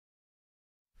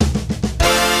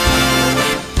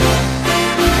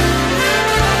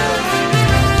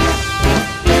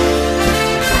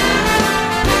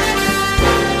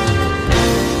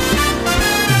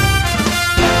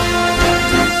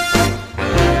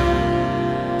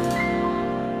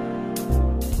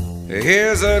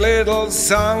Here's a little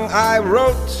song I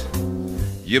wrote.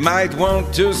 You might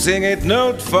want to sing it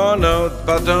note for note,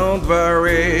 but don't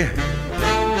worry.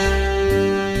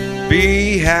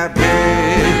 Be happy.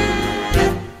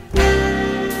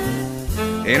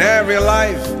 In every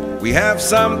life we have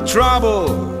some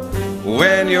trouble.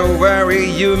 When you worry,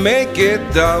 you make it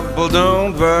double.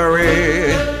 Don't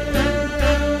worry.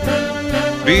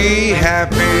 Be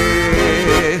happy.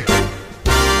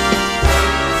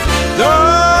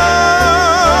 Don't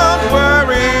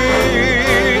worry.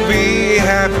 Be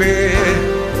happy.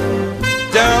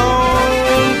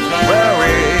 Don't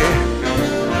worry.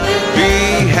 Be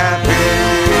happy.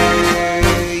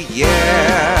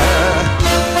 Yeah.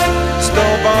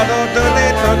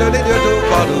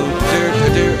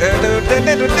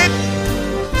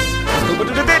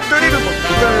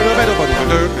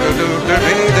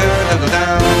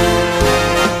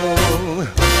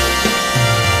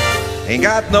 Ain't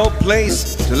got no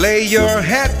place to lay your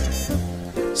head.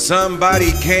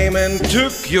 Somebody came and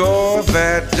took your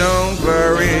bed. Don't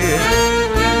worry.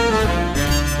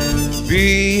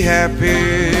 Be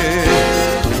happy.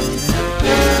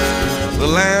 The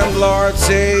landlord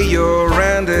say your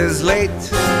rent is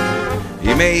late.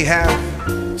 You may have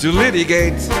to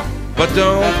litigate, but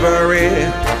don't worry.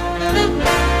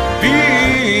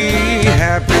 Be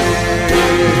happy.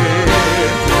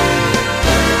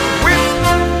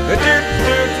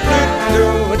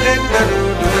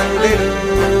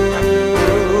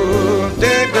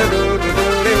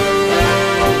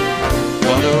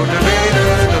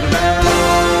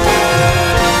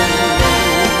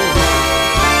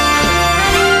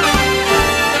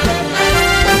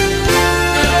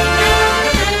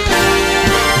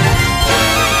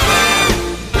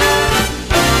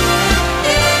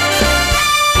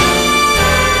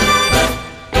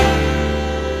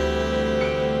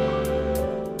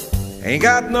 Ain't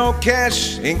got no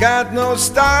cash, ain't got no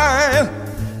style,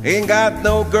 ain't got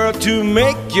no girl to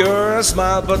make you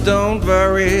smile, but don't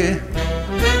worry.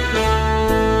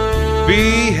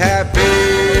 Be happy.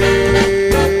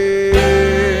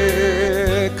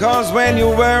 'Cause when you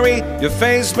worry, your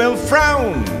face will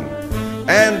frown,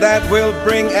 and that will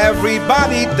bring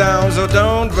everybody down, so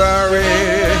don't worry.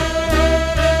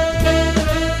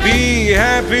 Be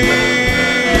happy.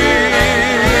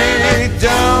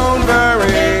 Don't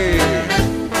worry.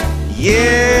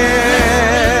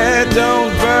 Yeah,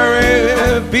 don't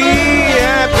worry, be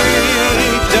happy,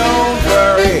 don't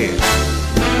worry.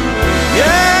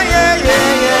 Yeah, yeah, yeah,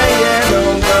 yeah, yeah,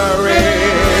 don't worry,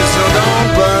 so don't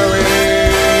worry.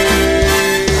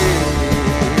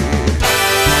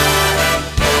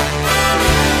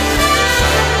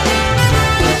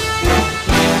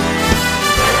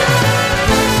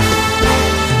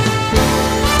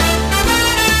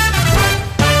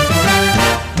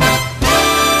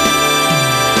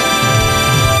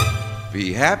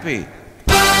 Be happy.